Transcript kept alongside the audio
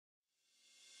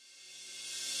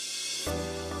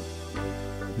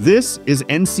This is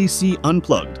NCC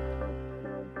Unplugged.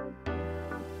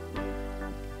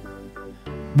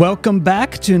 Welcome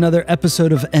back to another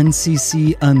episode of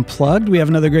NCC Unplugged. We have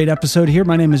another great episode here.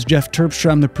 My name is Jeff Terpstra.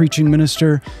 I'm the preaching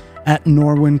minister at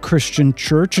Norwin Christian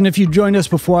Church. And if you joined us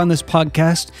before on this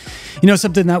podcast, you know,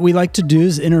 something that we like to do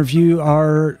is interview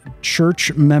our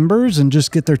church members and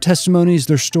just get their testimonies,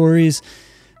 their stories.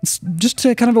 It's just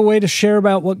kind of a way to share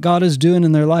about what God is doing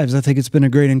in their lives. I think it's been a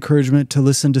great encouragement to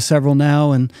listen to several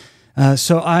now. And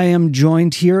so I am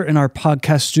joined here in our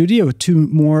podcast studio with two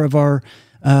more of our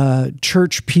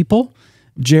church people,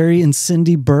 Jerry and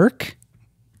Cindy Burke.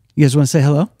 You guys want to say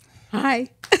hello? Hi.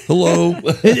 Hello.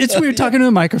 It's weird talking to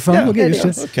a microphone. Yeah, we'll get used to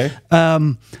it. Okay.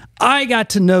 I got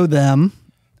to know them.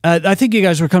 I think you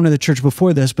guys were coming to the church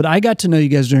before this, but I got to know you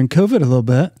guys during COVID a little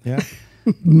bit. Yeah.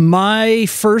 My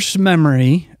first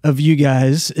memory of you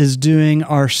guys is doing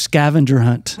our scavenger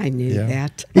hunt. I knew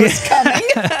that was coming.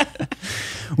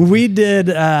 We did,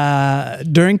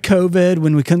 during COVID,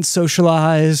 when we couldn't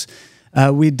socialize,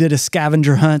 we did a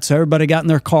scavenger hunt. So everybody got in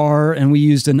their car and we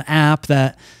used an app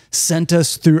that sent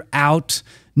us throughout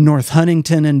North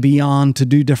Huntington and beyond to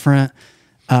do different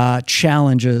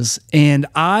challenges. And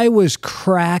I was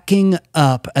cracking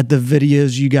up at the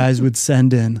videos you guys would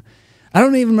send in. I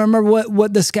don't even remember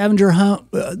what the scavenger hunt,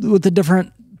 what the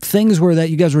different things were that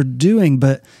you guys were doing,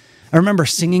 but I remember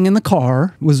singing in the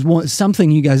car was something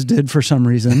you guys did for some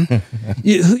reason.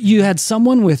 You had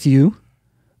someone with you.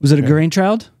 Was it a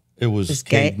grandchild? It was It's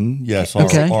Caden. Yes,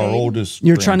 Okay. our oldest.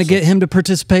 You're trying to get him to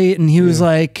participate, and he was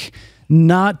like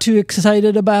not too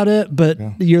excited about it, but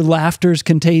your laughter's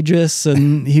contagious,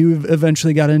 and he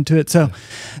eventually got into it. So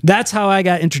that's how I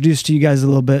got introduced to you guys a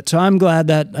little bit. So I'm glad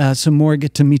that some more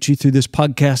get to meet you through this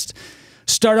podcast.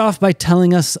 Start off by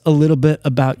telling us a little bit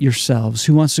about yourselves.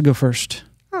 Who wants to go first?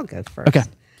 I'll go first.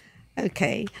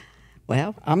 Okay.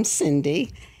 Well, I'm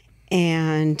Cindy,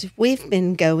 and we've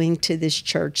been going to this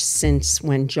church since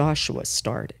when Joshua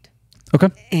started. Okay.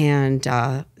 And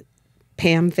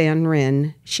Pam Van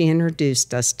Ryn, she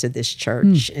introduced us to this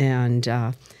church, and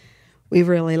we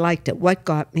really liked it. What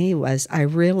got me was I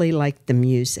really liked the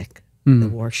music, the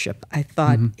worship. I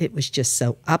thought it was just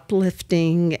so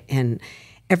uplifting, and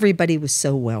everybody was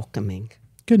so welcoming.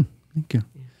 Good. Thank you.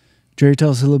 Jerry,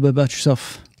 tell us a little bit about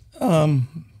yourself.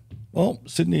 Well,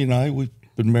 Sydney and I, we've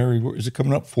been married, is it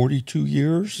coming up 42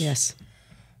 years? Yes.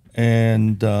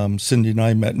 And Cindy and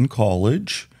I met in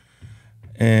college,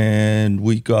 and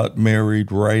we got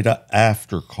married right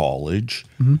after college.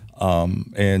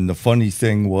 And the funny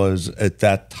thing was, at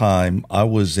that time, I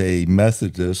was a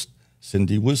Methodist.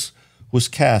 Cindy was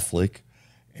Catholic,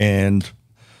 and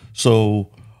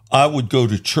so I would go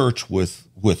to church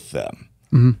with them.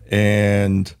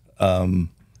 And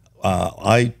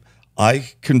I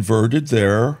converted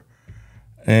there,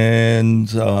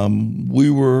 and we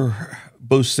were,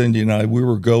 both Cindy and I, we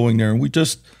were going there, and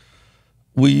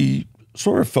we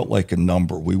sort of felt like a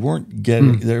number. We weren't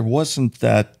getting, there wasn't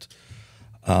that,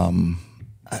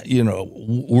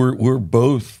 we're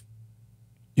both,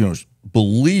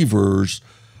 believers,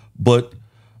 but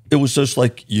it was just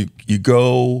like you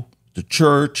go to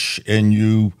church and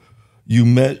you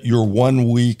met your 1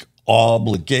 week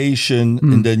obligation,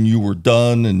 and then you were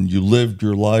done and you lived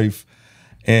your life.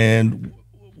 And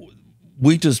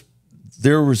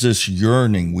there was this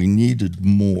yearning. We needed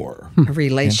more. A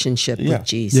relationship with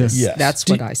Jesus. Yes. That's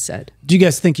what I said. Do you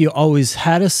guys think you always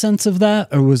had a sense of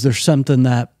that, or was there something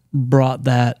that brought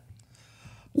that?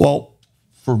 Well,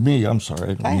 for me, I'm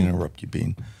sorry, I don't mean to interrupt you,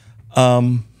 Bean.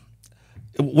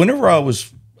 Whenever I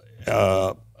was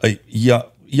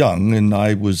young and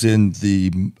I was in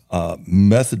the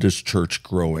Methodist church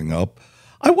growing up,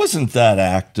 I wasn't that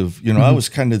active. I was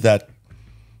kind of that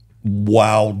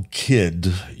wild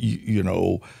kid,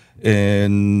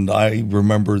 and I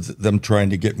remember them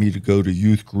trying to get me to go to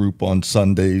youth group on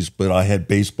Sundays, but I had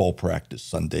baseball practice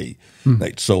Sunday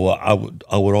night, so I would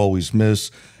always miss.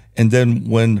 And then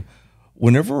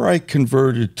whenever I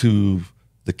converted to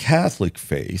the Catholic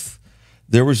faith,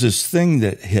 there was this thing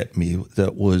that hit me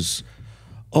that was,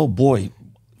 oh boy,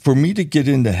 for me to get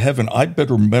into heaven, I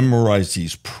better memorize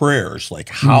these prayers. Like,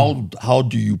 how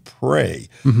do you pray?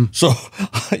 So,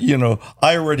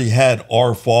 I already had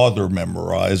Our Father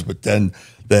memorized, but then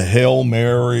the Hail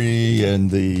Mary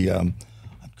and the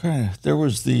there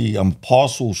was the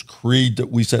Apostles' Creed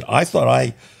that we said. I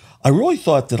really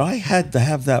thought that I had to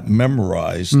have that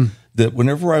memorized. That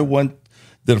whenever I went,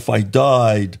 that if I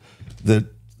died, that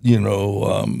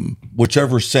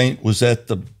whichever saint was at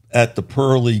the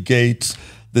pearly gates,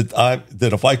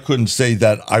 that if I couldn't say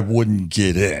that, I wouldn't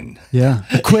get in. Yeah,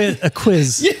 a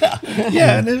quiz.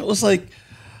 Yeah, and it was like,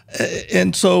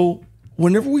 and so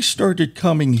whenever we started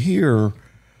coming here,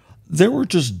 there were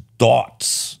just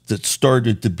dots that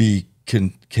started to be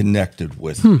connected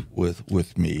with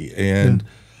me. And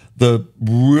the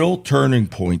real turning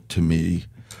point to me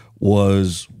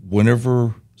was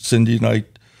whenever Cindy and I,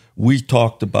 we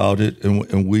talked about it,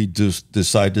 and we just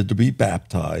decided to be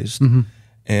baptized.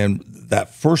 And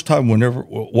that first time,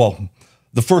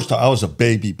 the first time I was a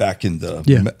baby back in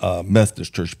the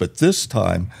Methodist church, but this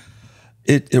time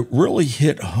it really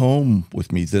hit home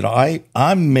with me that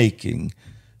I'm making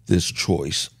this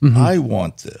choice. I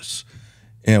want this.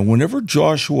 And whenever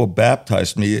Joshua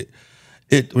baptized me,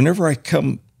 whenever I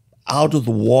come out of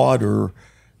the water,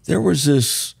 there was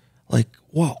this like,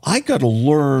 wow, I got to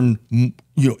learn,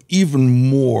 even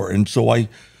more. And so I,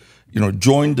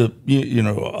 joined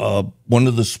one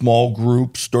of the small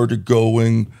groups, started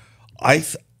going. I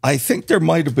think there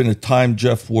might have been a time,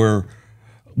 Jeff, where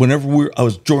whenever I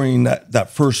was joining that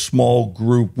first small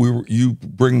group, you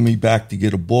bring me back to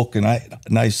get a book, and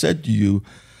I said to you,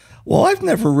 well, I've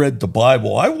never read the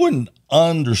Bible. I wouldn't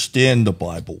understand the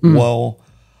Bible. Well,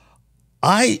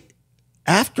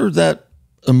 after that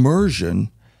immersion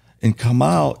and come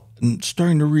out and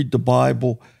starting to read the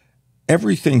Bible,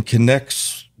 everything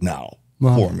connects now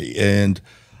for me. And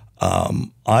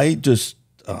I just,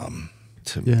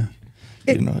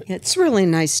 it's really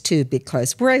nice too,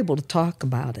 because we're able to talk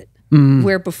about it.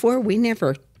 Where before we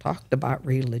never talked about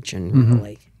religion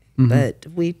really. But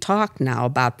we talk now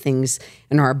about things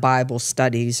in our Bible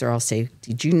studies, or I'll say,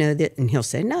 did you know that? And he'll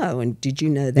say, no. And did you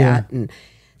know that? And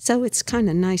so it's kind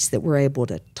of nice that we're able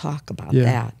to talk about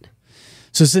that.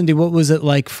 So Cindy, what was it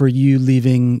like for you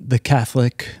leaving the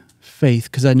Catholic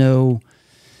faith? Because I know,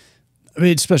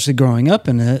 especially growing up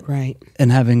in it, right,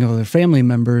 and having other family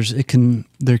members,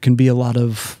 there can be a lot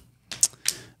of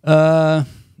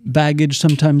baggage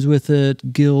sometimes with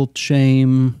it, guilt,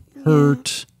 shame,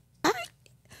 hurt.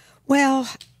 Well,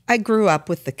 I grew up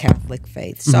with the Catholic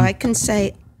faith, so I can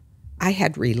say I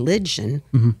had religion,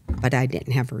 but I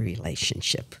didn't have a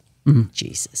relationship with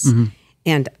Jesus.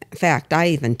 And in fact, I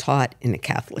even taught in a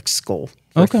Catholic school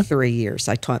for 3 years.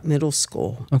 I taught middle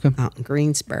school out in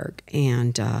Greensburg,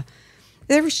 and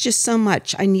there was just so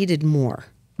much. I needed more.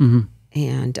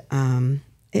 And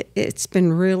it's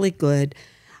been really good.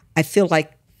 I feel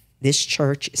like this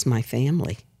church is my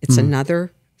family. It's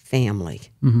another family.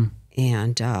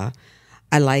 And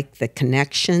I like the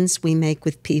connections we make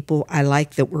with people. I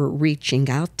like that we're reaching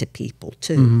out to people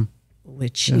too,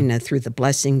 which, through the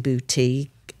Blessing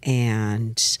Boutique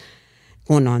and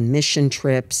going on mission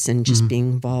trips and just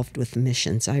being involved with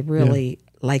missions. I really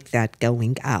like that,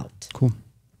 going out. Cool.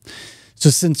 So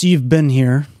since you've been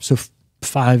here,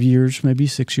 5 years, maybe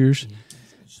 6 years?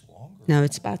 No,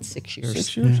 it's about 6 years.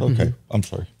 6 years? Okay. I'm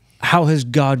sorry. How has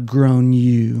God grown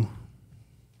you?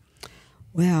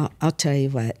 Well, I'll tell you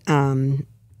what.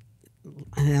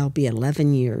 It'll be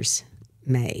 11 years,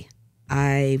 May.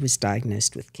 I was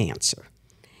diagnosed with cancer.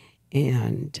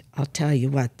 And I'll tell you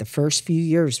what, the first few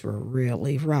years were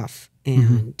really rough.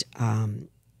 And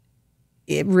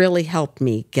it really helped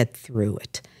me get through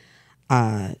it.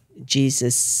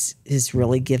 Jesus has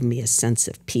really given me a sense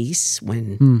of peace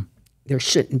when there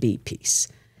shouldn't be peace.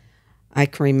 I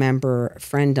can remember a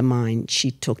friend of mine,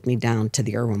 she took me down to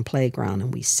the Irwin Playground,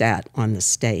 and we sat on the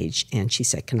stage, and she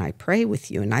said, can I pray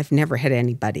with you? And I've never had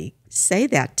anybody say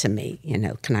that to me,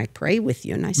 can I pray with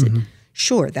you? And I said,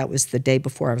 sure. That was the day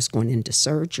before I was going into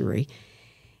surgery.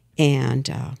 And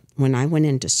when I went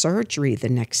into surgery the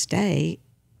next day,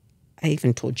 I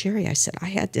even told Jerry, I said, I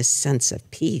had this sense of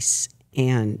peace.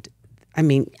 And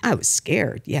I was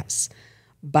scared, yes,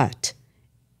 but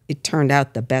it turned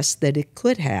out the best that it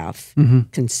could have,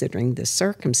 considering the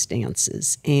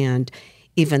circumstances. And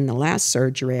even the last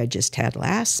surgery I just had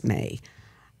last May,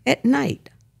 at night,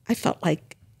 I felt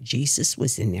like Jesus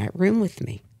was in that room with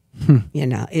me.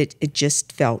 It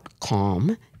just felt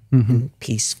calm and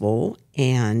peaceful.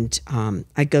 And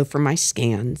I go for my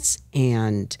scans,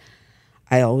 and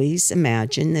I always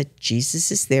imagine that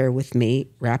Jesus is there with me,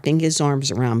 wrapping his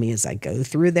arms around me as I go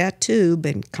through that tube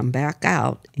and come back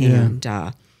out, and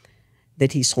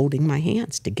that he's holding my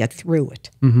hands to get through it.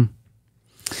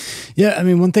 Yeah,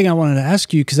 one thing I wanted to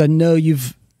ask you, because I know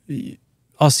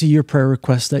I'll see your prayer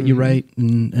requests that you write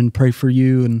and pray for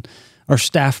you, and our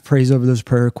staff prays over those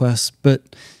prayer requests,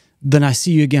 but then I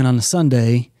see you again on a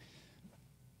Sunday,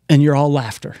 and you're all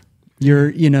laughter.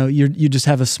 You just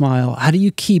have a smile. How do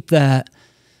you keep that?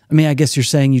 I guess you're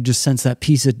saying you just sense that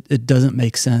peace. It doesn't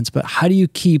make sense, but how do you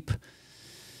keep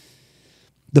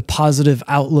the positive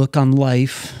outlook on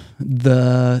life,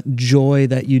 the joy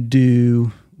that you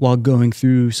do while going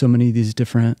through so many of these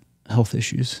different health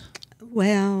issues?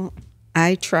 Well,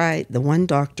 The one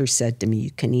doctor said to me,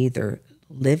 you can either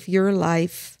live your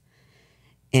life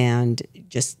and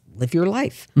just live your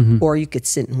life, or you could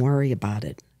sit and worry about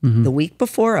it. The week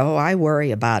before, I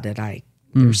worry about it.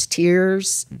 There's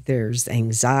tears, there's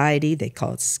anxiety. They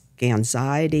call it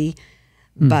anxiety.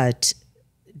 But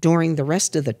during the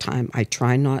rest of the time, I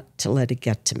try not to let it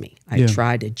get to me. I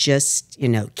try to just,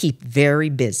 keep very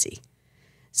busy.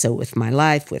 So with my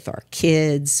life, with our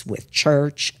kids, with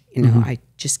church, I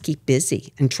just keep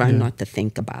busy and try not to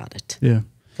think about it. Yeah.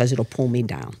 Because it'll pull me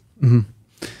down.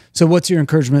 So what's your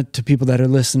encouragement to people that are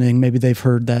listening? Maybe they've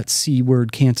heard that C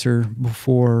word, cancer,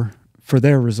 before for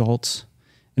their results.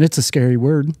 And it's a scary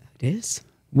word. It is.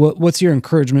 What's your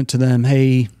encouragement to them?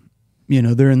 Hey,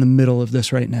 they're in the middle of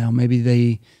this right now. Maybe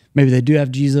they do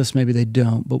have Jesus, maybe they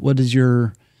don't. But what is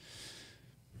your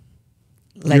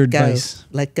advice?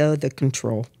 Let go of the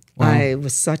control. Wow. I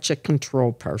was such a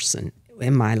control person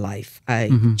in my life. I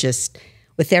just,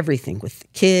 with everything, with the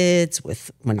kids,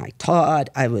 when I taught,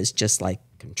 I was just like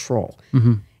control.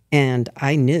 And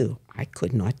I knew I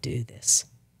could not do this.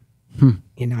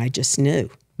 I just knew.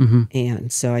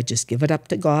 And so I just give it up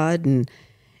to God. And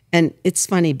it's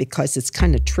funny because it's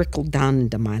kind of trickled down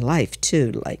into my life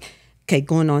too. Like, okay,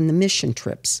 going on the mission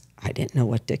trips. I didn't know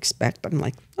what to expect, but I'm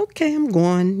like, okay, I'm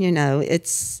going,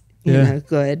 it's,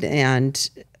 good. And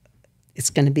it's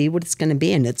going to be what it's going to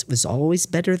be. And it was always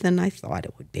better than I thought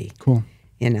it would be. Cool.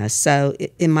 So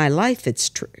in my life, it's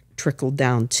trickled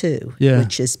down too,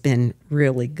 which has been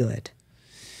really good.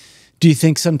 Do you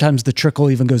think sometimes the trickle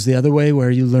even goes the other way,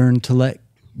 where you learn to let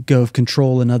go of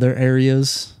control in other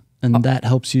areas, and that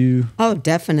helps you? Oh,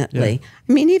 definitely. Yeah.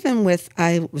 I mean, even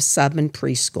I was subbing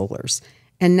preschoolers,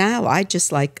 and now I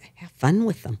just have fun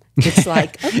with them. It's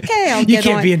like, okay, I'll get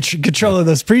on. You can't be in control of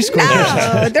those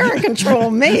preschoolers. No, they're in control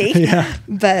of me.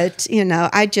 But,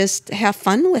 I just have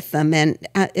fun with them, and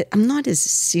I'm not as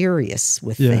serious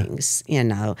with things,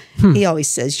 He always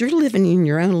says, you're living in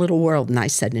your own little world. And I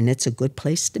said, and it's a good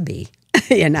place to be,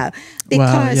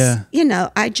 because,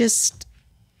 I just...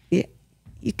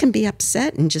 You can be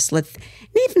upset and just and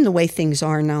even the way things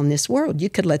are now in this world, you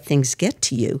could let things get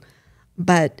to you.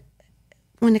 But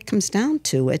when it comes down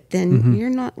to it, then you're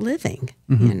not living,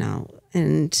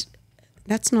 and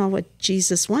that's not what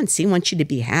Jesus wants. He wants you to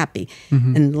be happy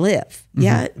and live.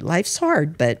 Yeah, life's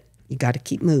hard, but you got to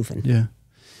keep moving. Yeah.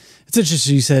 It's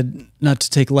interesting you said not to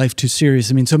take life too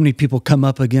serious. I mean, so many people come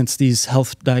up against these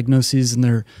health diagnoses and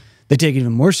they take it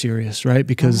even more serious, right?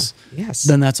 Because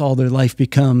then that's all their life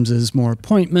becomes, is more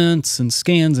appointments and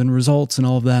scans and results and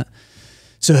all of that.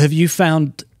 So have you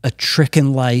found a trick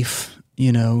in life,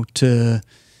 to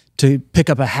pick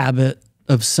up a habit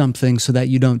of something so that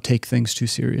you don't take things too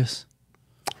serious?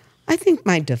 I think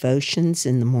my devotions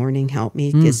in the morning help me.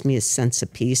 It gives me a sense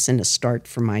of peace and a start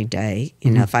for my day.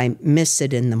 If I miss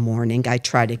it in the morning, I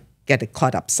try to get it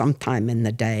caught up sometime in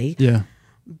the day. Yeah.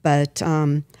 But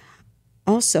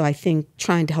also, I think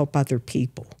trying to help other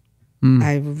people.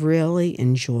 I really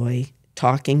enjoy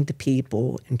talking to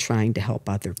people and trying to help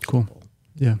other people. Cool.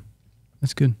 Yeah,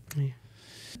 that's good. Yeah.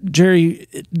 Jerry,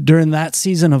 during that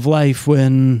season of life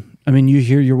when, you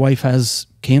hear your wife has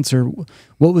cancer,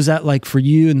 what was that like for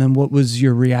you? And then what was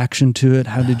your reaction to it?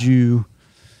 How did you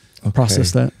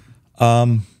process that?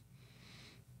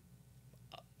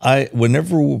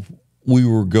 Whenever we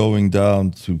were going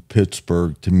down to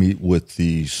Pittsburgh to meet with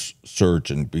the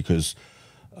surgeon, because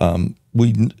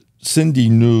Cindy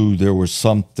knew there was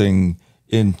something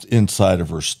inside of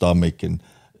her stomach, and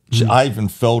I even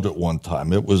felt it one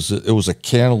time. It was a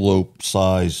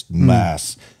cantaloupe-sized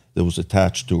mass that was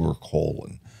attached to her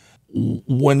colon.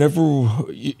 Whenever,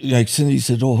 like Cindy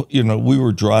said, we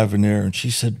were driving there, and she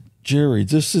said, Jerry,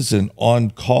 this is an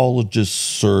oncologist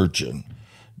surgeon.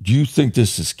 Do you think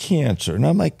this is cancer? And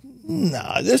I'm like,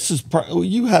 nah, this is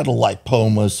you had a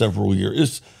lipoma several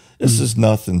years. This is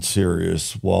nothing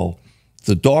serious. Well,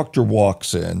 the doctor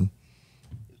walks in,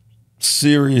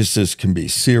 serious as can be,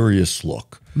 serious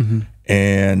look.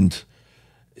 And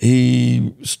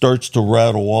he starts to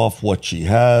rattle off what she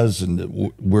has, and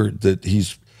that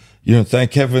he's,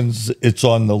 thank heavens it's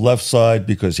on the left side,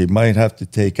 because he might have to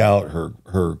take out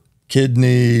her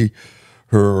kidney,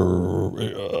 her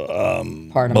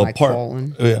part of my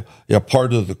colon.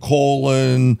 Part of the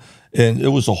colon, and it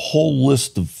was a whole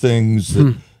list of things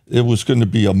that it was going to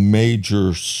be a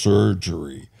major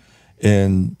surgery.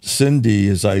 And Cindy,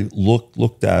 as I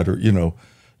looked at her,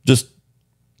 just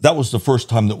that was the first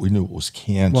time that we knew it was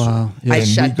cancer. Wow. Yeah. I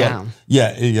shut down.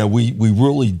 Yeah. We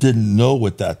really didn't know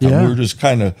at that time. Yeah. We were just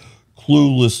kind of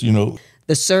clueless,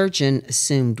 The surgeon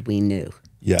assumed we knew.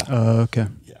 Yeah. Okay.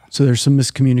 Yeah. So there's some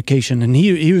miscommunication, and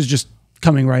he was just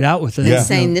coming right out with it. and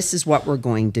saying, this is what we're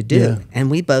going to do. Yeah. And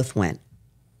we both went,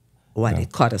 what,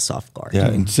 it caught us off guard. Yeah,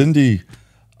 and Cindy,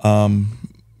 from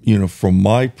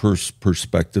my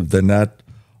perspective, then that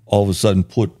all of a sudden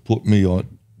put me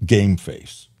on game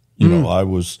face. I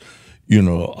was,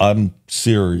 I'm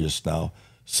serious now.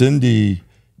 Cindy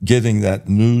getting that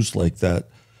news like that,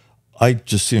 I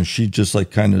just, she just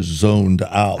like kind of zoned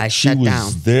out. She was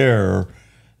down. There,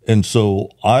 and so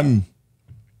I'm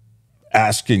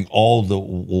asking all the,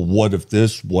 well, what if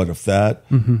this, what if that,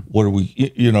 what are we,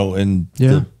 and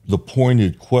the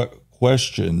pointed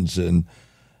questions, and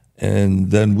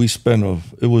then we spent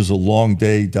it was a long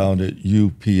day down at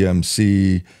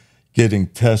UPMC getting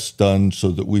tests done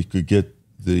so that we could get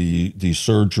the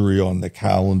surgery on the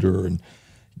calendar and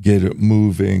get it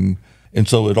moving. And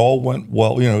so it all went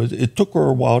well. It took her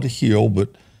a while to heal, but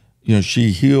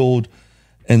she healed.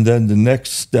 And then the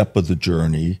next step of the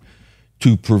journey,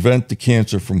 to prevent the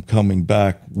cancer from coming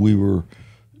back, we were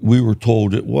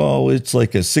told it's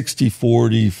like a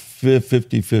 60-40,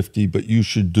 50-50, but you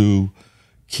should do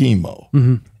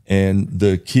chemo. And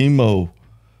the chemo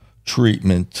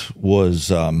treatment was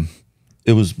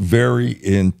it was very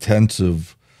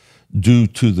intensive due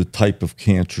to the type of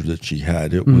cancer that she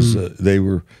had. It was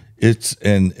it's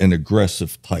an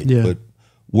aggressive type, but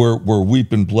where we've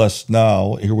been blessed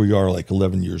now, here we are like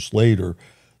 11 years later,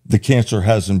 the cancer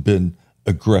hasn't been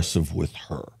aggressive with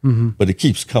her, but it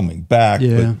keeps coming back.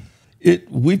 But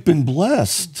we've been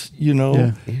blessed,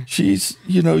 She's,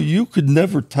 you could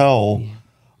never tell.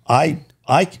 I'm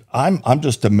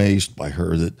just amazed by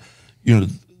her that,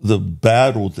 the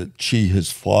battle that she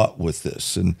has fought with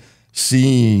this, and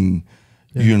seeing,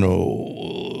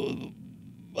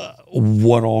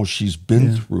 what all she's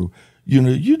been through.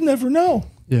 You'd never know.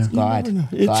 Yeah.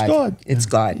 It's God. It's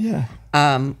God. Yeah.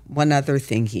 One other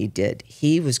thing he did,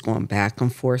 he was going back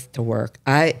and forth to work.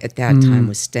 I, at that time,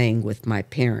 was staying with my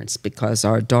parents because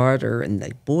our daughter and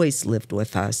the boys lived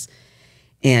with us.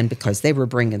 And because they were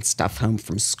bringing stuff home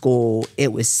from school,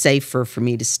 it was safer for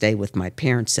me to stay with my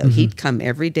parents. So he'd come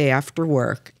every day after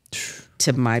work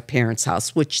to my parents'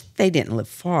 house, which they didn't live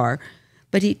far,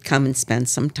 but he'd come and spend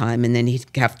some time, and then he'd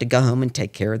have to go home and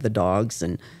take care of the dogs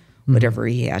and whatever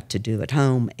he had to do at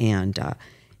home. And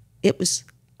it was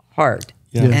hard.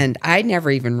 Yeah. And I never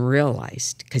even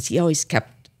realized, because he always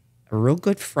kept a real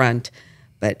good front,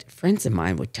 but friends of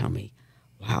mine would tell me,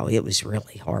 wow, it was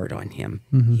really hard on him.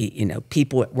 He,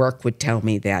 people at work would tell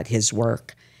me that, his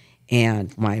work.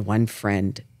 And my one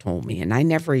friend told me, and I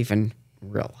never even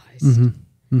realized.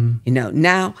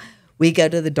 Now we go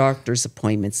to the doctor's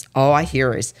appointments. All I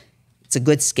hear is, it's a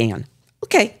good scan.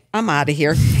 Okay, I'm out of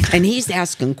here. And he's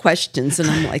asking questions, and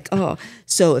I'm like, oh.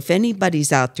 So if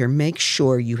anybody's out there, make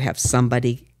sure you have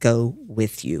somebody go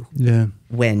with you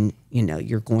when,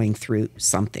 you're going through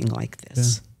something like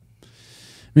this. Yeah.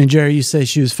 I mean, Jerry, you say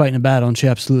she was fighting a battle, and she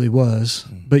absolutely was,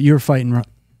 but you're fighting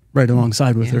right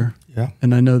alongside with her. Yeah.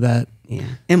 And I know that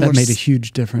and that made a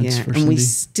huge difference for Cindy. And we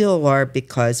still are,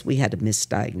 because we had a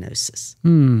misdiagnosis.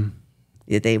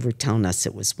 They were telling us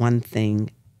it was one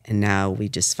thing, and now we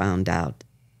just found out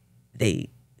they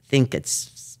think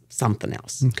it's something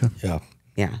else. Okay. Yeah.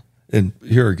 Yeah. And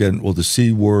here again, the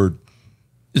C word,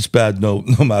 it's bad no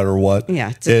matter what.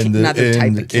 Yeah, it's another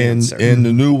type of cancer. And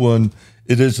the new one,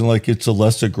 it isn't like it's a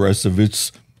less aggressive.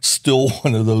 It's still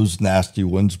one of those nasty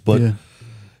ones. But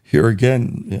here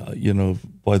again,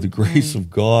 by the grace of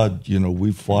God,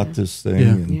 we've fought this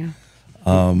thing.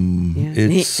 And,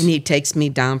 and he takes me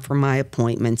down for my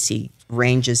appointments. He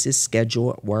arranges his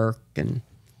schedule at work. And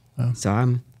so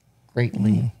I'm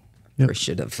greatly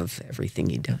appreciative of everything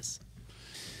he does.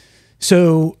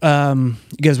 So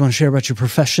you guys want to share about your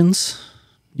professions?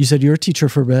 You said you were a teacher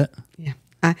for a bit. Yeah.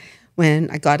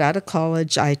 When I got out of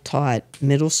college, I taught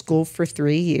middle school for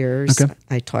 3 years. Okay.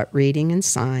 I taught reading and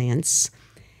science.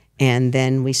 And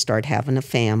then we started having a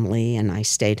family, and I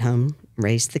stayed home,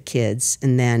 raised the kids.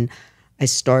 And then I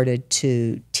started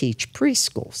to teach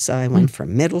preschool. So I went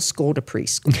from middle school to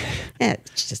preschool.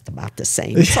 It's just about the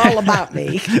same. It's all about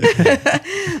me.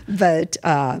 But,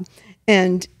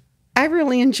 and I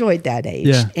really enjoyed that age.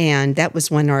 Yeah. And that was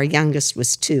when our youngest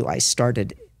was 2. I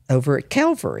started over at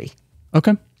Calvary.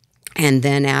 Okay. And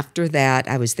then after that,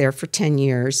 I was there for 10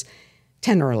 years,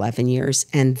 10 or 11 years.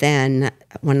 And then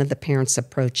one of the parents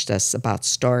approached us about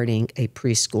starting a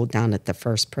preschool down at the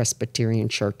First Presbyterian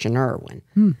Church in Irwin.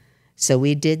 So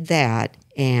we did that,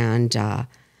 and I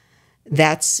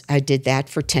did that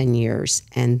for 10 years.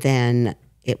 And then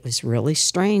it was really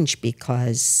strange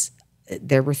because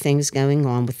there were things going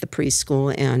on with the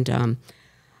preschool. And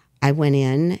I went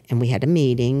in, and we had a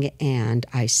meeting, and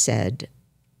I said,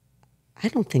 I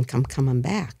don't think I'm coming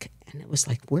back. And it was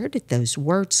like, where did those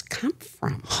words come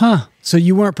from? Huh. So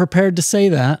you weren't prepared to say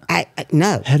that?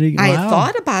 No. I had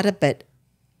thought about it, but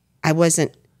I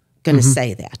wasn't going to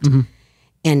say that.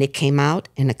 And it came out,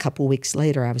 and a couple weeks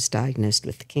later, I was diagnosed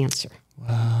with cancer.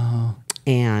 Wow.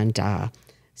 And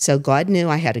so God knew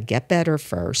I had to get better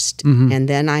first. And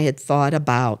then I had thought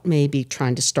about maybe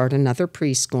trying to start another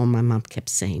preschool. My mom kept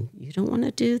saying, you don't want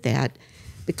to do that,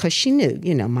 because she knew,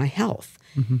 my health.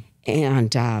 And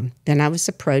then I was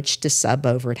approached to sub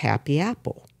over at Happy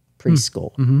Apple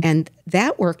Preschool. And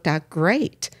that worked out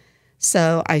great.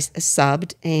 So I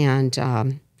subbed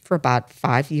and for about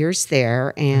 5 years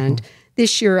there. And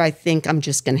this year, I think I'm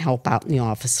just going to help out in the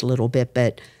office a little bit.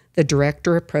 But the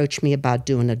director approached me about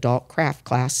doing adult craft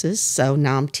classes. So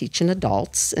now I'm teaching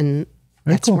adults, and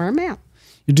that's where I'm at.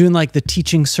 You're doing like the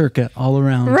teaching circuit all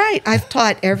around. Right. I've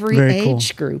taught every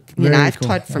age group. I've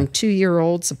taught from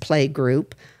 2-year-olds, a play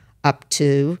group, up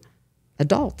to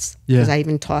adults. Because I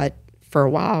even taught for a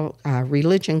while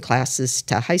religion classes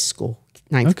to high school,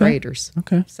 ninth graders.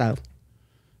 Okay. So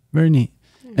very neat.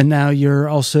 And now you're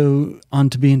also on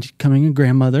to becoming a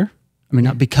grandmother. I mean,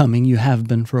 not becoming, you have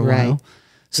been for a while.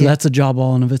 So that's a job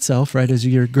all in of itself, right, as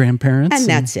your grandparents? And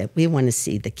that's it. We want to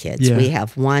see the kids. We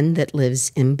have one that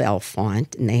lives in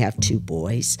Bellefonte, and they have 2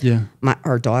 boys.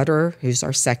 Our daughter, who's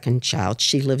our second child,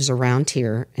 she lives around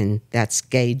here, and that's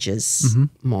Gage's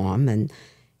mom and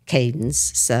Caden's,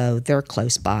 so they're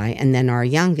close by. And then our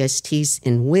youngest, he's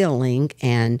in Wheeling,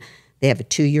 and they have a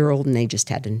 2-year-old, and they just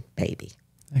had a baby.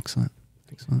 Excellent.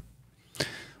 Excellent.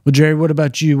 Well, Jerry, what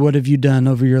about you? What have you done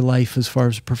over your life as far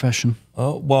as a profession?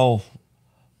 Well,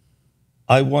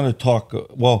 I want to talk,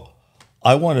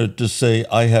 I wanted to say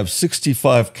I have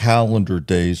 65 calendar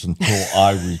days until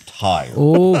I retire.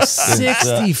 Oh,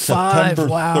 65. September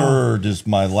 3rd is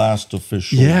my last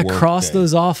official work cross day.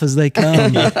 those off as they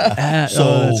come. That's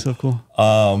so cool.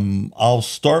 I'll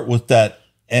start with that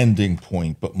ending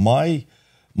point, but my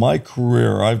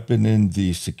career, I've been in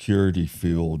the security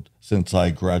field since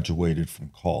I graduated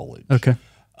from college. Okay.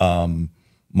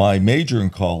 My major in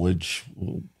college,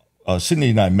 Cindy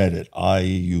and I met at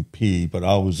IUP, but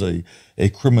I was a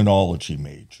criminology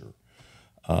major.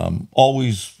 I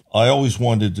always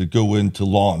wanted to go into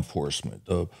law enforcement,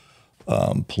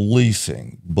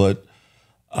 policing, but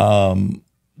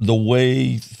the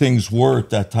way things were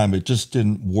at that time, it just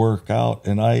didn't work out.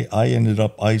 And I ended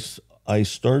up, I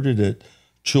started at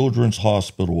Children's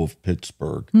Hospital of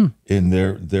Pittsburgh in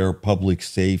their public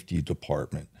safety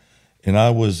department. And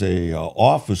I was a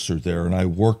officer there, and I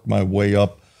worked my way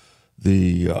up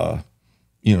the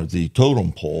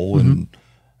totem pole. And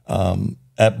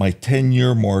at my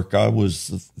 10-year mark, I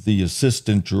was the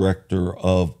assistant director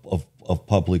of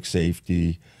public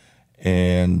safety.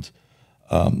 And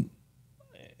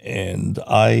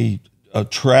I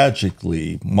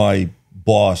tragically, my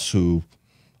boss, who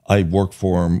I worked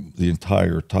for him the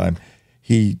entire time,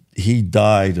 he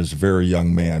died as a very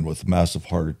young man with a massive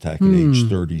heart attack at age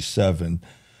 37.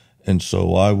 And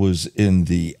so I was in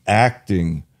the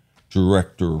acting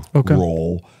director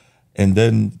role. And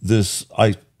then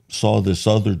I saw this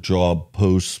other job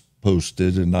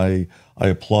posted, and I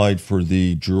applied for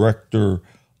the director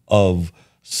of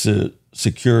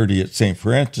security at St.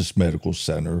 Francis Medical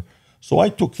Center. So I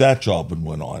took that job and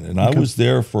went on. And I was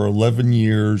there for 11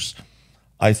 years.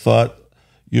 I thought,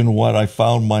 you know what, I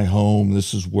found my home.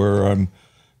 This is where I'm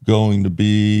going to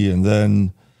be. And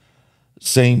then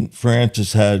St.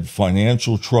 Francis had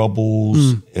financial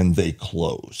troubles, and they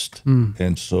closed.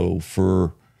 And so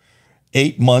for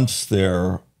 8 months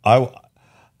there, I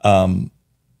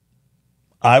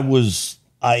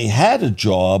had a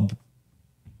job.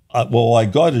 I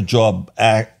got a job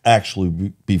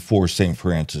actually before St.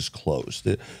 Francis closed.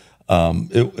 It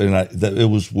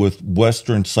was with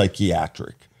Western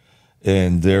Psychiatric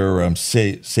and their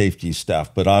safety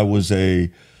staff. But I was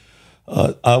the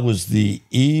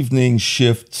evening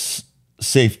shift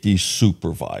safety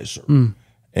supervisor,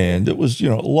 and it was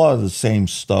a lot of the same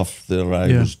stuff that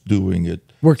I was doing at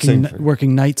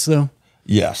working nights though.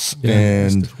 Yes,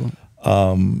 and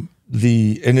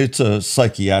it's a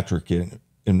psychiatric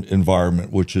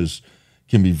environment, which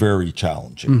can be very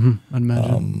challenging. I'd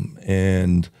imagine.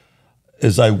 And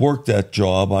as I worked that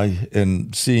job,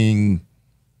 and seeing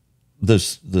the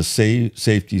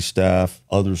safety staff,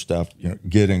 other staff,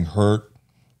 getting hurt,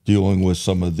 dealing with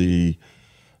some of the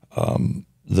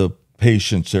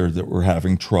patients there that were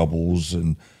having troubles,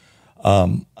 and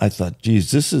I thought,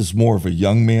 geez, this is more of a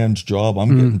young man's job.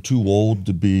 I'm getting too old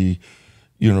to be,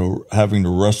 having to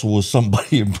wrestle with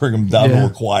somebody and bring them down to a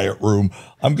quiet room.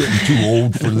 I'm getting too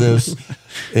old for this.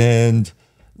 And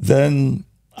then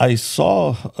I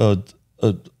saw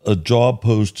a job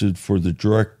posted for the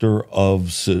director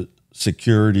of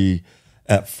security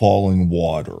at Falling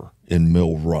Water in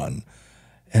Mill Run.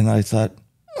 And I thought,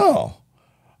 oh,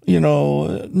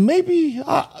 maybe,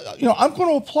 I'm going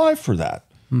to apply for that.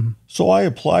 Mm-hmm. So I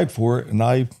applied for it, and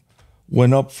I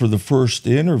went up for the first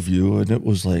interview, and it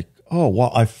was like, oh,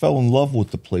 wow, I fell in love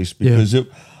with the place because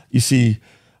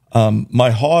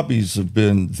my hobbies have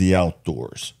been the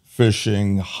outdoors,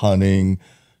 fishing, hunting,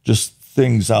 just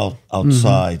things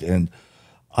outside. Mm-hmm. And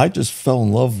I just fell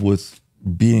in love with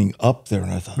being up there.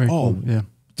 And I thought,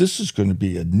 this is going to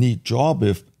be a neat job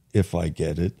if I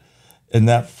get it. And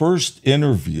that first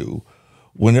interview,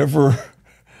 whenever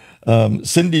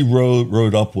Cindy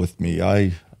rode up with me,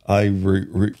 I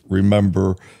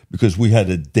remember, because we had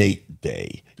a date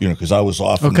day, because I was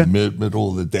off in the middle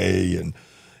of the day,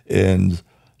 and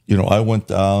I went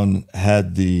down,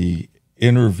 had the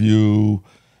interview,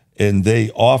 and they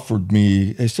offered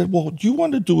me. They said, "Well, do you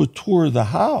want to do a tour of the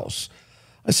house?"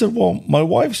 I said, "Well, my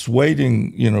wife's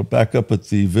waiting, back up at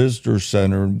the visitor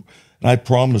center." And I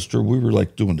promised her we were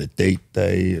like doing a date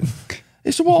day. And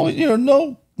they said, "Well,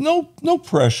 no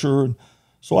pressure." And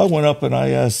so I went up and I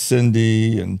asked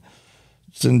Cindy, and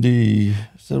Cindy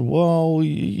said, "Well,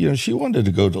 she wanted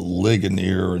to go to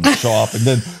Ligonier and shop." And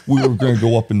then we were going to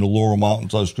go up in the Laurel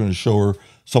Mountains. I was going to show her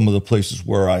some of the places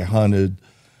where I hunted.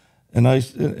 And I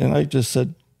just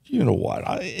said, "You know what?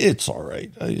 It's all right."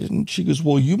 And she goes,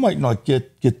 "Well, you might not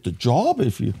get the job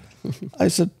if you." I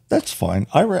said, "That's fine.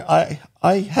 I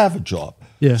have a job."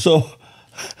 Yeah.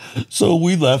 So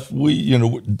we left.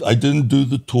 I didn't do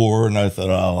the tour, and I thought,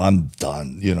 "Oh, I'm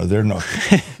done." They're not.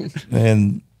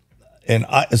 and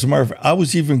I, as a matter of fact, I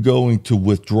was even going to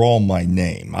withdraw my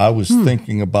name. I was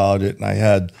thinking about it, and I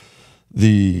had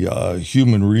the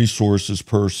human resources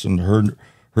person,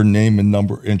 her name and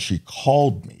number, and she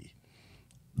called me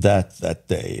that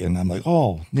day, and I'm like,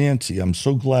 "Oh, Nancy, I'm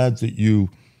so glad that you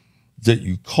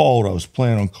called. I was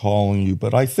planning on calling you,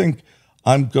 but I think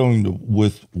I'm going to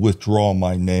withdraw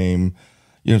my name.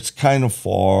 It's kind of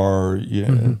far."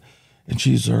 Mm-hmm. And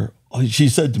she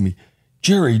said to me,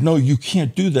 "Jerry, no, you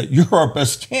can't do that. You're our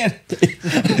best candidate."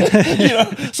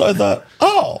 So I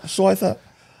thought,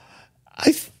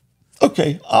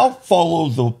 okay, I'll follow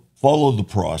the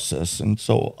process. And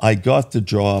so I got the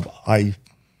job. I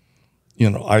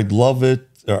love it.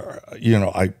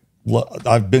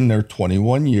 I've been there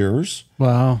 21 years.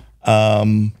 Wow.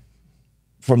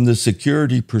 From the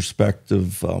security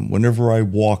perspective, whenever I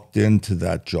walked into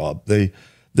that job,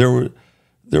 there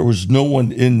was no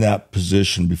one in that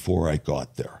position before I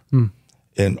got there.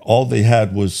 And all they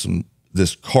had was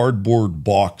this cardboard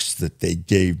box that they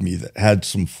gave me that had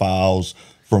some files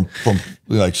from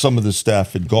like some of the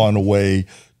staff had gone away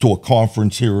to a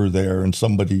conference here or there, and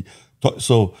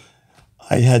so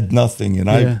I had nothing, and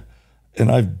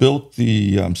I've built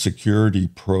the security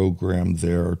program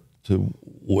there to,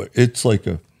 it's like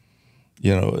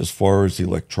as far as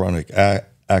electronic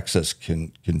access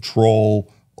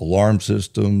control, alarm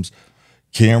systems,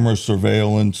 camera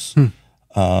surveillance.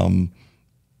 One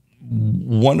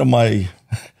of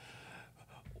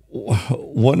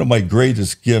my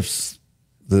greatest gifts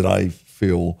that I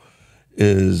feel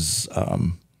is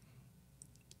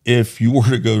if you were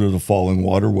to go to the Falling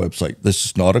Water website, this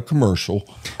is not a commercial,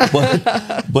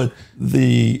 but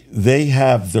they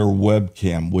have their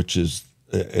webcam,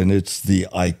 and it's the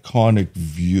iconic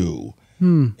view.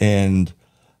 And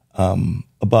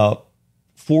about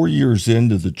 4 years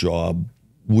into the job,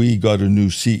 we got a new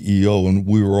CEO, and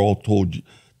we were all told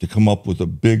to come up with a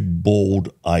big,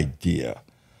 bold idea.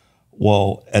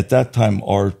 Well, at that time,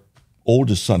 our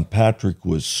oldest son, Patrick,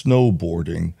 was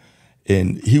snowboarding,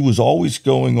 and he was always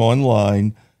going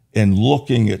online and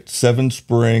looking at Seven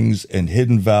Springs and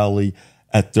Hidden Valley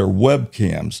at their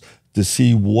webcams to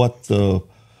see what the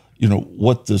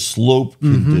slope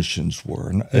conditions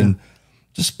were. And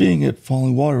just being at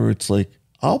Falling Water, it's like,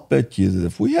 I'll bet you that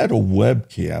if we had a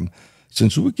webcam,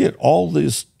 since we get all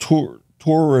this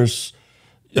tourist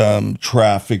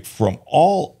traffic from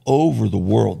all over the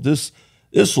world, this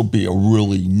will be a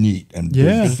really neat and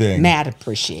big thing. Matt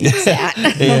appreciates that.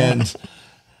 And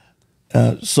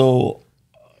so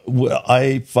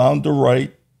I found the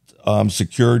right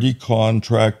security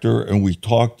contractor, and we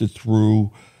talked it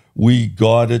through. We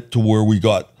got it to where we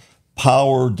got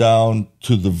power down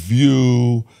to the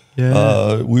view.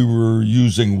 We were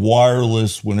using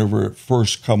wireless whenever it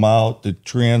first come out to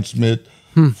transmit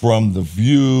from the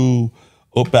view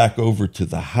back over to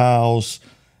the house.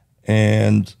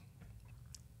 And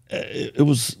it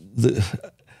was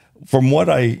from what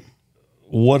I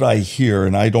hear,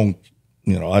 and I don't,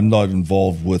 I'm not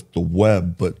involved with the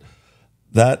web, but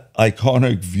that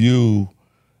iconic view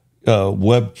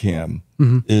webcam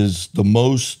is the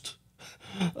most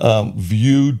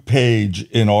viewed page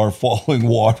in our Falling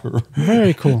Water.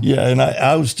 Very cool. Yeah, and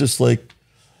I was just like,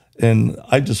 and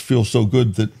I just feel so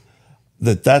good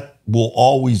that will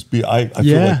always be. I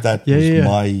feel like that is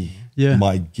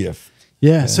my gift.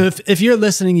 Yeah. So if you're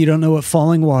listening, you don't know what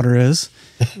Falling Water is.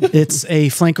 It's a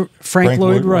Frank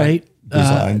Lloyd Wright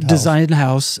designed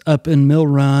house up in Mill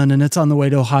Run, and it's on the way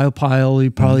to Ohio Pile.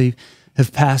 You probably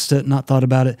have passed it, not thought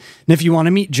about it. And if you want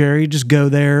to meet Jerry, just go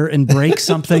there and break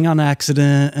something on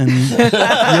accident, and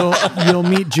you'll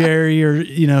meet Jerry,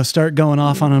 or start going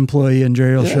off on an employee, and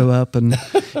Jerry will show up and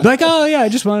be like, "Oh yeah, I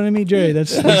just wanted to meet Jerry.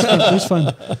 That's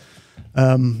fun."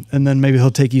 And then maybe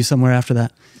he'll take you somewhere after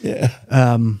that.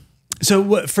 Yeah.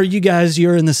 So for you guys,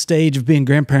 you're in the stage of being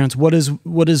grandparents. What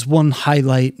is one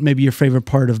highlight, maybe your favorite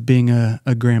part of being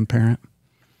a grandparent?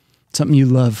 Something you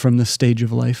love from this stage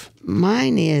of life?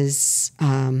 Mine is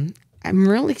I'm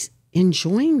really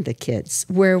enjoying the kids.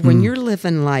 Where when you're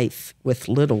living life with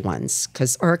little ones,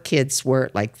 because our kids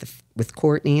were like with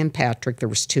Courtney and Patrick, there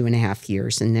was 2.5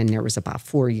 years, and then there was about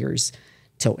 4 years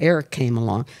till Eric came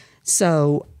along.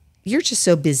 So you're just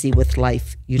so busy with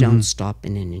life, you don't stop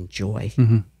and enjoy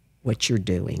what you're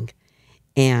doing,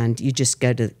 and you just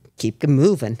got to keep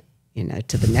moving,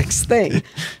 to the next thing.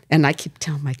 And I keep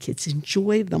telling my kids,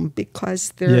 enjoy them,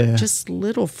 because they're just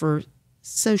little for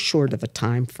so short of a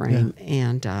time frame.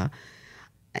 And,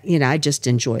 I just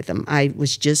enjoy them. I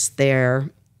was just there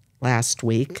last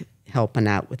week helping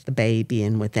out with the baby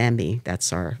and with Emmy.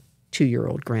 That's our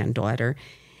 2-year-old granddaughter.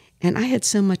 And I had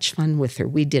so much fun with her.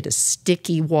 We did a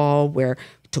sticky wall where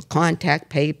we took contact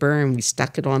paper and we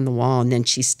stuck it on the wall, and then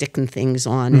she's sticking things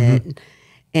on it.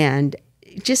 And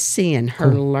just seeing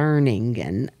her learning,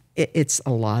 and it's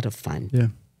a lot of fun. Yeah.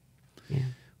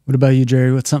 What about you,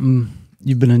 Jerry? What's something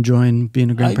you've been enjoying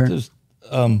being a grandparent? I just,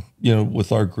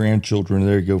 with our grandchildren,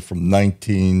 they go from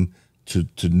 19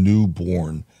 to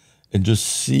newborn, and just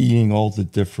seeing all the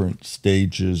different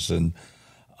stages. And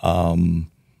I'm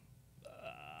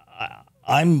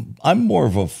more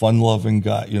of a fun-loving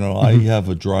guy. I have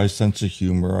a dry sense of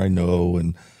humor, I know,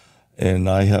 and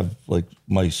I have like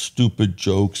my stupid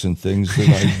jokes and things that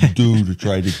I do to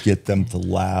try to get them to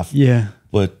laugh. Yeah.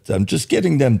 But I'm just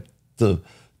getting them to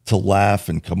laugh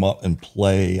and come up and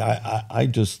play. I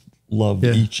just love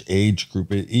each age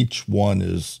group. Each one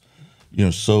is,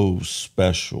 so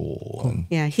special. Cool.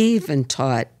 And he even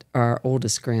taught our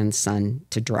oldest grandson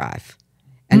to drive.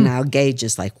 And now Gage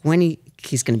is like,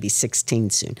 he's going to be 16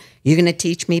 soon. You're going to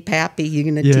teach me, Pappy? You're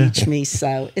going to teach me?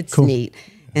 So it's neat.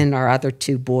 And our other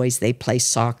 2 boys, they play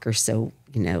soccer. So,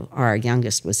 our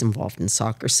youngest was involved in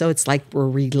soccer. So it's like we're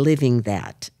reliving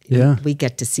that. Yeah. We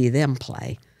get to see them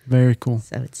play. Very cool.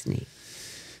 So it's neat.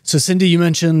 So Cindy, you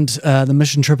mentioned the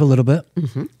mission trip a little bit.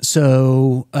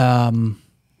 So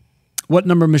what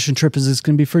number mission trip is this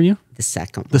going to be for you? The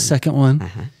second one. The second one.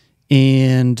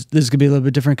 And this is going to be a little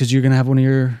bit different because you're going to have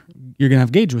you're going to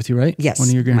have Gage with you, right? Yes. One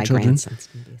of your grandchildren. My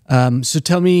grandsons. So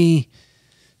tell me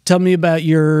about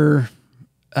your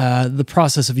the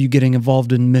process of you getting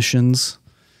involved in missions,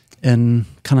 and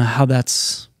kind of how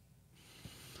that's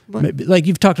like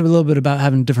you've talked a little bit about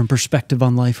having a different perspective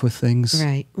on life with things.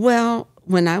 Right. Well,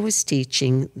 when I was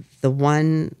teaching, the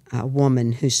one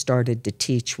woman who started to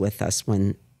teach with us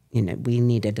when we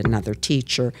needed another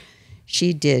teacher,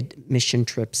 she did mission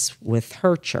trips with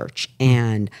her church,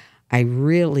 and I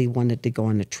really wanted to go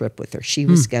on a trip with her. She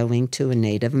was going to a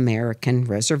Native American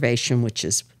reservation, which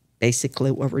is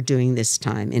basically what we're doing this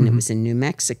time, and it was in New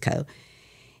Mexico.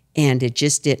 And it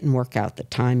just didn't work out. The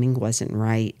timing wasn't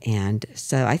right. And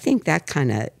so I think that kind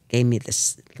of gave me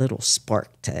this little spark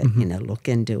to, look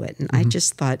into it. And I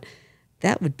just thought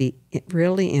that would be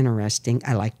really interesting.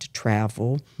 I like to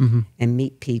travel and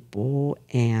meet people.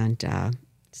 And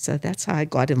so that's how I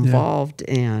got involved,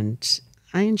 and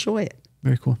I enjoy it.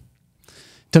 Very cool.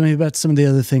 Tell me about some of the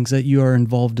other things that you are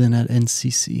involved in at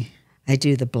NCC. I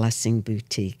do the Blessing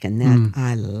Boutique, and that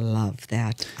I love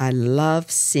that. I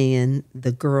love seeing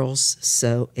the girls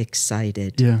so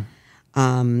excited. Yeah.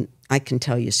 I can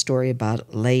tell you a story about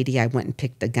a lady. I went and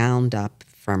picked a gown up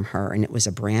from her, and it was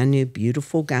a brand new,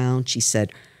 beautiful gown. She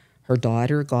said her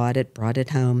daughter got it, brought it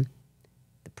home.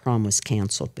 The prom was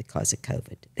canceled because of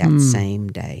COVID that same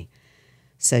day.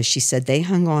 So she said they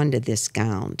hung on to this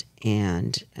gown,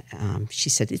 and she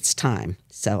said, it's time.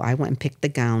 So I went and picked the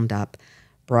gown up,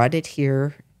 brought it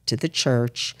here to the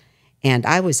church, and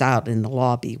I was out in the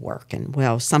lobby working.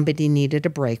 Well, somebody needed a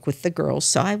break with the girls,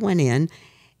 so I went in,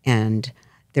 and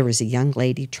there was a young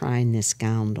lady trying this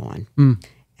gown on.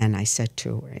 And I said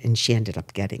to her, and she ended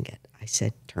up getting it. I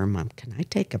said to her mom, can I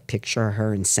take a picture of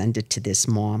her and send it to this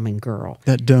mom and girl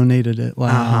that donated it?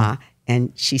 Wow.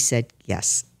 And she said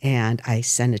yes. And I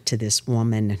sent it to this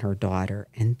woman and her daughter,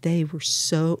 and they were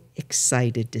so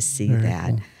excited to see Very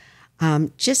that.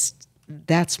 cool. Just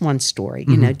that's one story,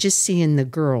 you know, just seeing the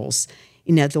girls,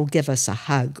 you know, they'll give us a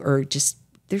hug or just,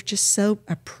 they're just so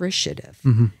appreciative.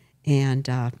 And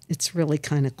it's really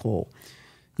kind of cool.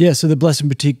 Yeah, so the Blessing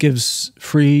Boutique gives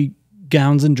free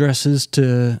gowns and dresses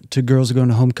to girls who go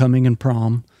into homecoming and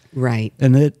prom. Right.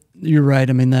 And you're right.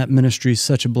 I mean, that ministry is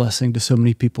such a blessing to so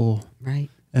many people. Right.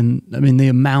 And I mean, the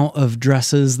amount of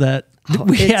dresses that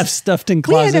we have stuffed in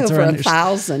closets. We had over around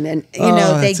 1,000, and you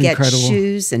know they get incredible.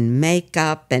 shoes and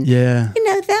makeup, and you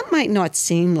know that might not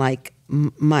seem like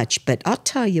much, but I'll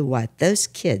tell you what, those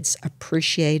kids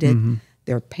appreciate it.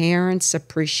 Their parents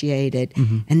appreciate it,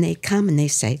 and they come and they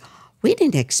say, "We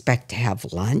didn't expect to have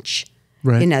lunch."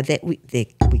 Right. You know that we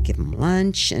give them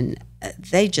lunch, and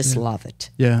they just love it.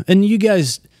 Yeah, and you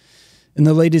guys and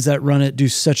the ladies that run it do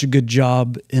such a good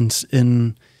job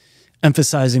in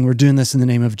emphasizing we're doing this in the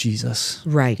name of Jesus.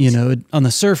 Right. You know, on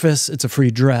the surface, it's a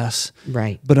free dress.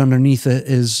 Right. But underneath it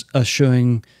is us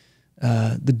showing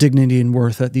the dignity and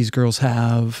worth that these girls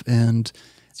have, and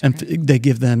they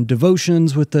give them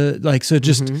devotions with so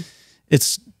just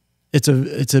it's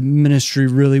a ministry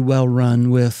really well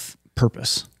run with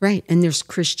purpose. Right. And there's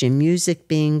Christian music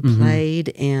being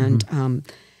played, and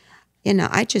you know,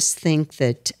 I just think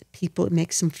that it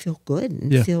makes them feel good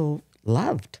and feel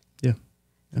loved. Yeah.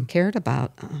 And cared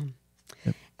about.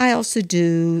 I also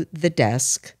do the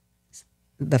desk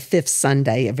the 5th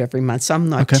Sunday of every month, so I'm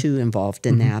not too involved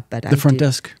in that. But the front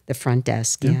desk? The front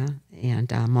desk, yeah.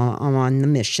 And I'm on the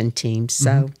mission team,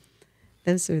 so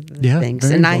those are the things.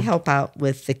 And I help out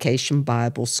with Vacation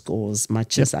Bible School as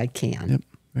much as I can. Yep,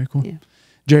 very cool. Yeah.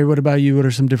 Jerry, what about you? What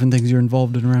are some different things you're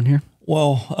involved in around here?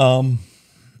 Well,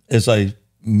 as I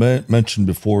mentioned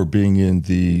before, being in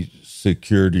the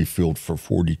security field for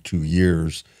 42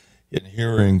 years and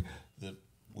hearing that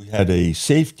we had a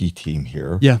safety team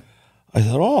here, I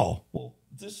thought, oh, well,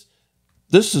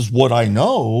 this is what I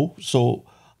know. So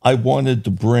I wanted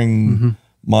to bring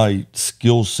my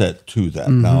skill set to that.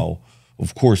 Now,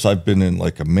 of course, I've been in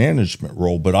like a management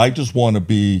role, but I just want to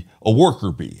be a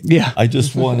worker bee. Yeah. I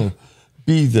just want to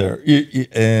be there.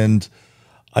 And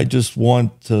I just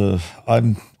want to,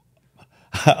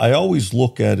 I always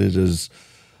look at it as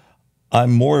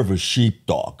I'm more of a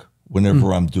sheepdog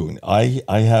whenever I'm doing it.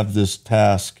 I have this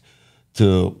task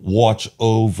to watch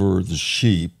over the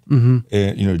sheep. And,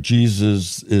 you know,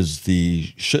 Jesus is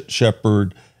the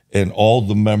shepherd, and all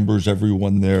the members,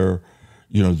 everyone there,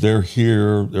 you know, they're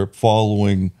here, they're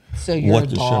following so you're what a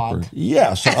the dog. shepherd.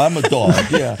 Yeah, so I'm a dog,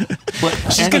 yeah. But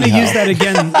She's going to use that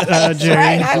again, Jerry.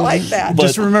 Right, I like that.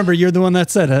 Just remember, you're the one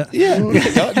that said it. Yeah,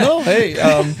 no, hey.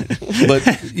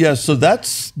 But yeah, so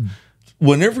that's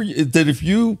whenever, if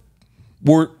you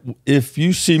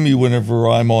see me whenever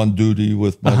I'm on duty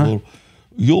with my little,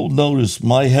 you'll notice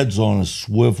my head's on a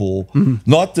swivel.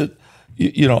 Not that,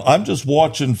 you know, I'm just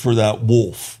watching for that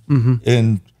wolf.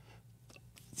 And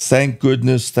thank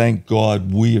goodness, thank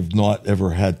God, we have not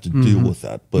ever had to deal with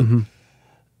that. But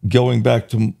going back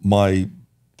to my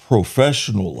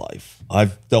professional life,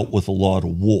 I've dealt with a lot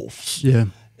of wolves. Yeah.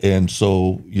 And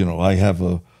so, you know, I have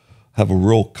a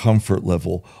real comfort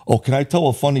level. Oh, can I tell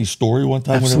a funny story one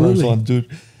time when I was on duty?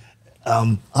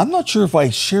 I'm not sure if I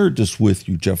shared this with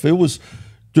you, Jeff. It was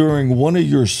during one of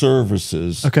your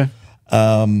services. Okay.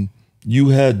 You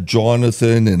had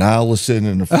Jonathan and Allison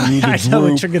and a few of the I know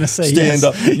what you're going to say. Stand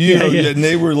up, you know, and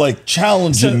they were like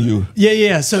challenging you.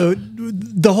 Yeah. So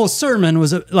the whole sermon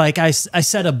was like I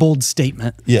said a bold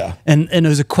statement. Yeah, and it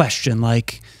was a question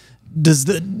like,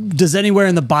 does anywhere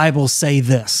in the Bible say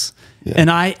this? Yeah. And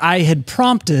I had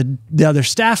prompted the other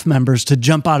staff members to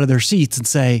jump out of their seats and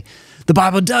say, the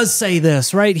Bible does say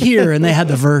this right here, and they had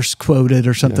the verse quoted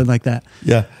or something like that.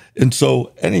 Yeah. And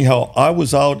so anyhow, I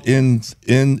was out in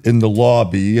the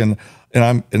lobby, and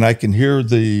I can hear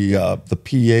the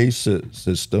PA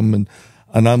system, and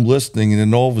I'm listening, and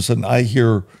then all of a sudden I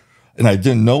hear, and I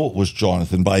didn't know it was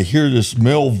Jonathan, but I hear this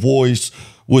male voice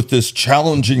with this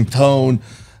challenging tone,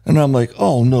 and I'm like,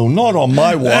 oh no, not on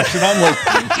my watch, and I'm like,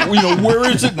 you know, where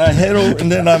is it? And I head over,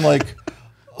 and then I'm like,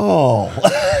 oh.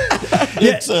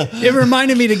 It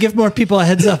reminded me to give more people a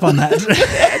heads up on that.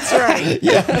 That's right.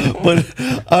 Yeah,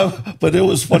 but it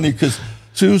was funny because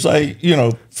as soon as I, you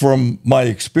know, from my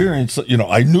experience, you know,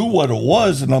 I knew what it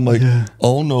was, and I'm like,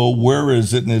 oh no, where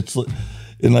is it? And it's,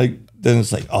 and I then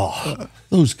it's like, oh,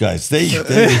 those guys, they got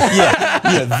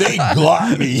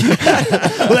me.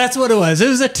 Well, that's what it was. It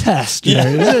was a test. Yeah.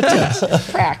 It was a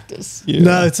test. Practice. Yeah.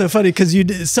 No, it's so funny because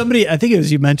somebody, I think it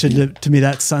was you mentioned it to me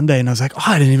that Sunday, and I was like, oh,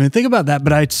 I didn't even think about that,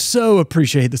 but I so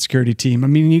appreciate the security team. I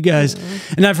mean, you guys,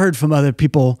 and I've heard from other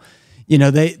people, you know,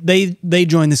 they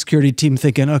join the security team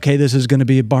thinking, okay, this is going to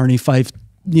be a Barney Fife,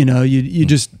 you know, you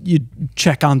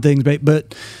check on things,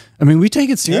 but I mean, we take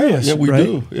it serious. Yeah, we right?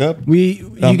 do. Yep.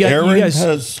 You guys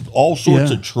has all sorts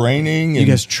of training. You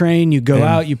guys train, you go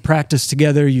out, you practice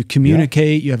together, you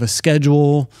communicate, you have a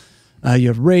schedule, you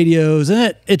have radios,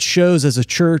 and it shows as a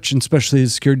church, and especially as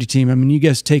a security team. I mean, you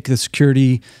guys take the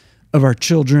security of our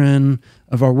children,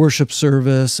 of our worship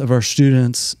service, of our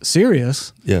students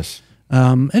serious. Yes.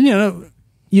 And you know,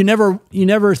 you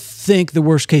never think the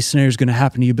worst case scenario is going to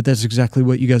happen to you, but that's exactly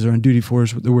what you guys are on duty for,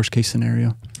 is the worst case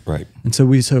scenario. Right. And so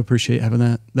we so appreciate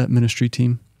having that ministry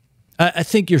team. I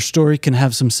think your story can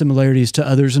have some similarities to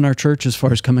others in our church as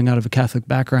far as coming out of a Catholic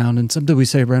background. And something we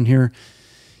say around here,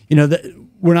 you know, that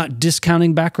we're not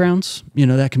discounting backgrounds. You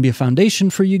know, that can be a foundation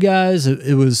for you guys.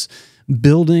 It was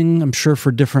building, I'm sure,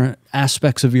 for different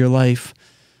aspects of your life.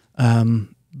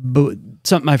 But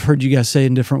something I've heard you guys say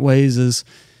in different ways is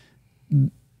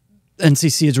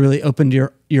NCC has really opened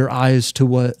your eyes to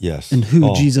what and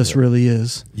who Jesus really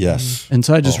is. Yes. And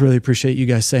so I just really appreciate you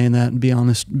guys saying that and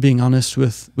being honest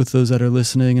with those that are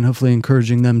listening, and hopefully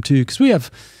encouraging them too. Because we have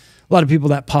a lot of people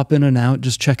that pop in and out,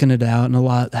 just checking it out, and a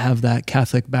lot have that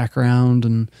Catholic background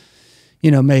and, you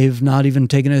know, may have not even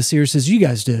taken it as serious as you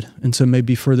guys did. And so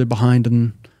maybe further behind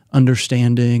in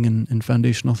understanding and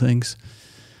foundational things.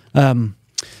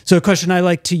 So a question I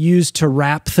like to use to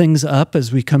wrap things up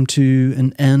as we come to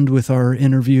an end with our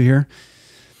interview here.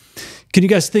 Can you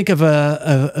guys think of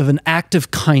an act of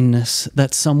kindness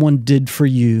that someone did for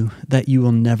you that you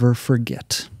will never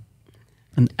forget?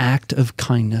 An act of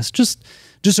kindness. Just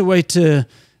a way to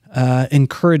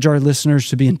encourage our listeners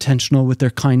to be intentional with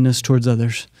their kindness towards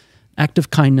others. Act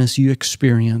of kindness you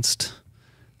experienced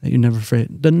that you never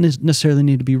forget. Doesn't necessarily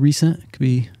need to be recent. It could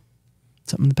be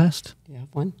something in the past. Do you have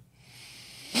one?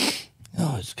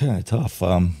 No, it's kind of tough.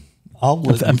 I'm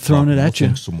throwing it at you.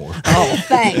 Think some more. Oh,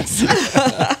 thanks.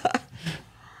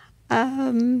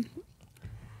 I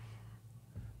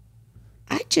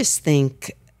just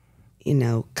think, you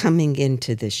know, coming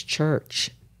into this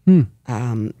church,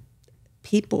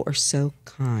 people are so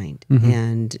kind.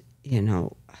 And, you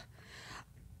know,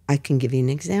 I can give you an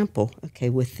example. Okay,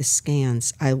 with the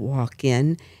scans, I walk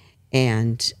in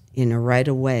and, you know, right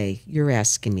away, you're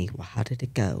asking me, well, how did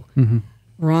it go?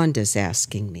 Rhonda's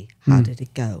asking me, how did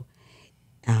it go?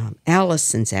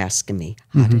 Allison's asking me,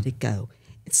 how did it go?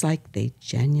 It's like they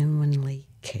genuinely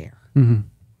care.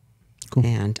 Cool.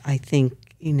 And I think,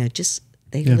 you know, just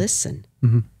they listen.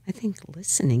 I think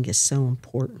listening is so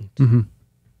important.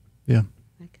 Yeah.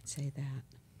 I could say that.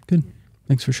 Good.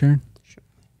 Thanks for sharing. Sure.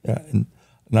 Yeah, and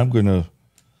I'm going to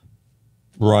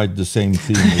ride the same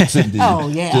theme that Cindy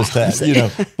just had, you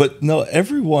know. But no,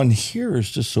 everyone here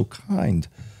is just so kind.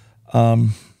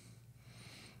 And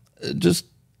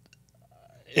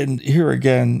here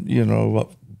again, you know,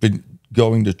 I've been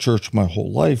going to church my whole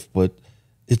life, but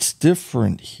it's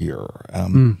different here.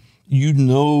 You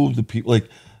know, the people, like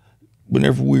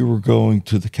whenever we were going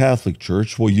to the Catholic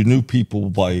Church, well, you knew people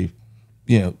by,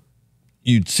 you know,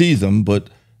 you'd see them, but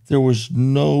there was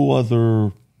no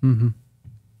other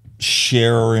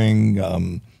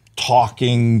sharing,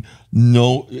 talking,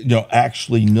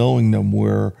 actually knowing them,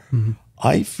 where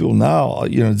I feel now,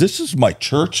 you know, this is my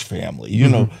church family. You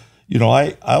know,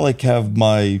 I like have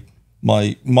mine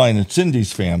and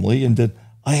Cindy's family, and then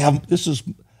this is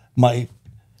my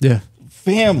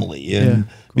family, and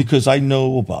because I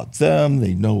know about them,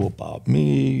 they know about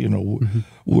me. You know,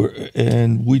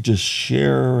 and we just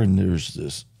share, and there's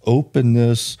this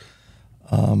openness.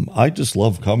 I just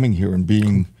love coming here and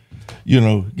being, you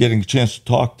know, getting a chance to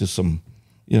talk to someone,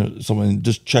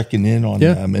 just checking in on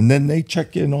them, and then they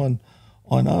check in on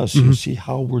us. You see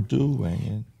how we're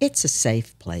doing. It's a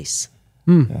safe place.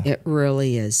 It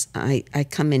really is. I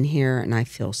come in here and I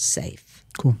feel safe.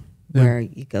 Cool. Yeah. Where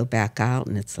you go back out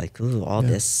and it's like, ooh, all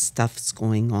this stuff's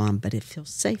going on, but it feels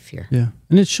safe here. Yeah,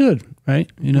 and it should,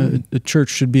 right? You know, a church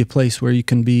should be a place where you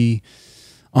can be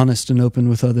honest and open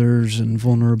with others and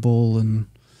vulnerable, and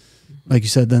like you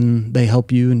said, then they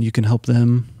help you and you can help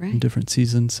them in different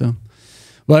seasons. So,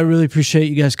 well, I really appreciate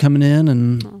you guys coming in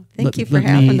and thank you for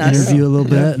having us. Interview a little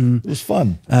bit. And it was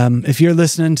fun. If you're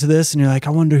listening to this and you're like, I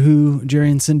wonder who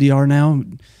Jerry and Cindy are now,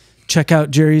 check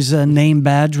out Jerry's name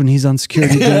badge when he's on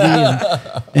security duty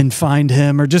and find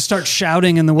him, or just start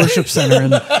shouting in the worship center.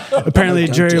 And apparently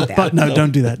Jerry, no,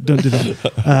 don't do that. Don't do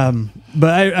that. But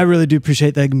I really do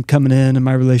appreciate them coming in and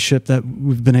my relationship that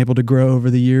we've been able to grow over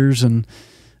the years. And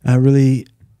I really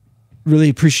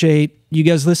appreciate you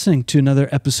guys listening to another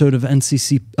episode of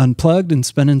NCC Unplugged and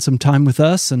spending some time with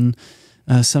us and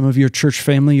some of your church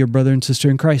family, your brother and sister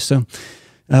in Christ. So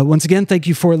once again, thank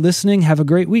you for listening. Have a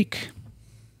great week.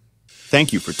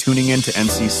 Thank you for tuning in to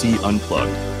NCC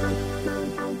Unplugged.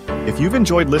 If you've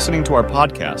enjoyed listening to our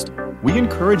podcast, we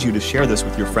encourage you to share this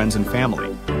with your friends and family.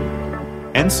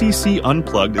 NCC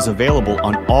Unplugged is available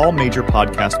on all major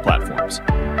podcast platforms.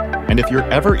 And if you're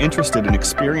ever interested in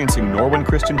experiencing Norwin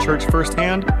Christian Church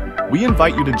firsthand, we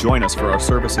invite you to join us for our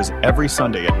services every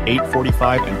Sunday at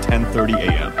 8:45 and 10:30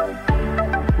 a.m.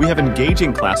 We have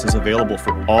engaging classes available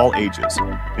for all ages,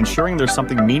 ensuring there's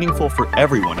something meaningful for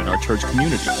everyone in our church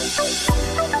community.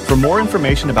 For more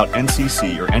information about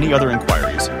NCC or any other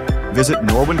inquiries, visit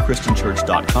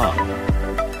norwinchristianchurch.com.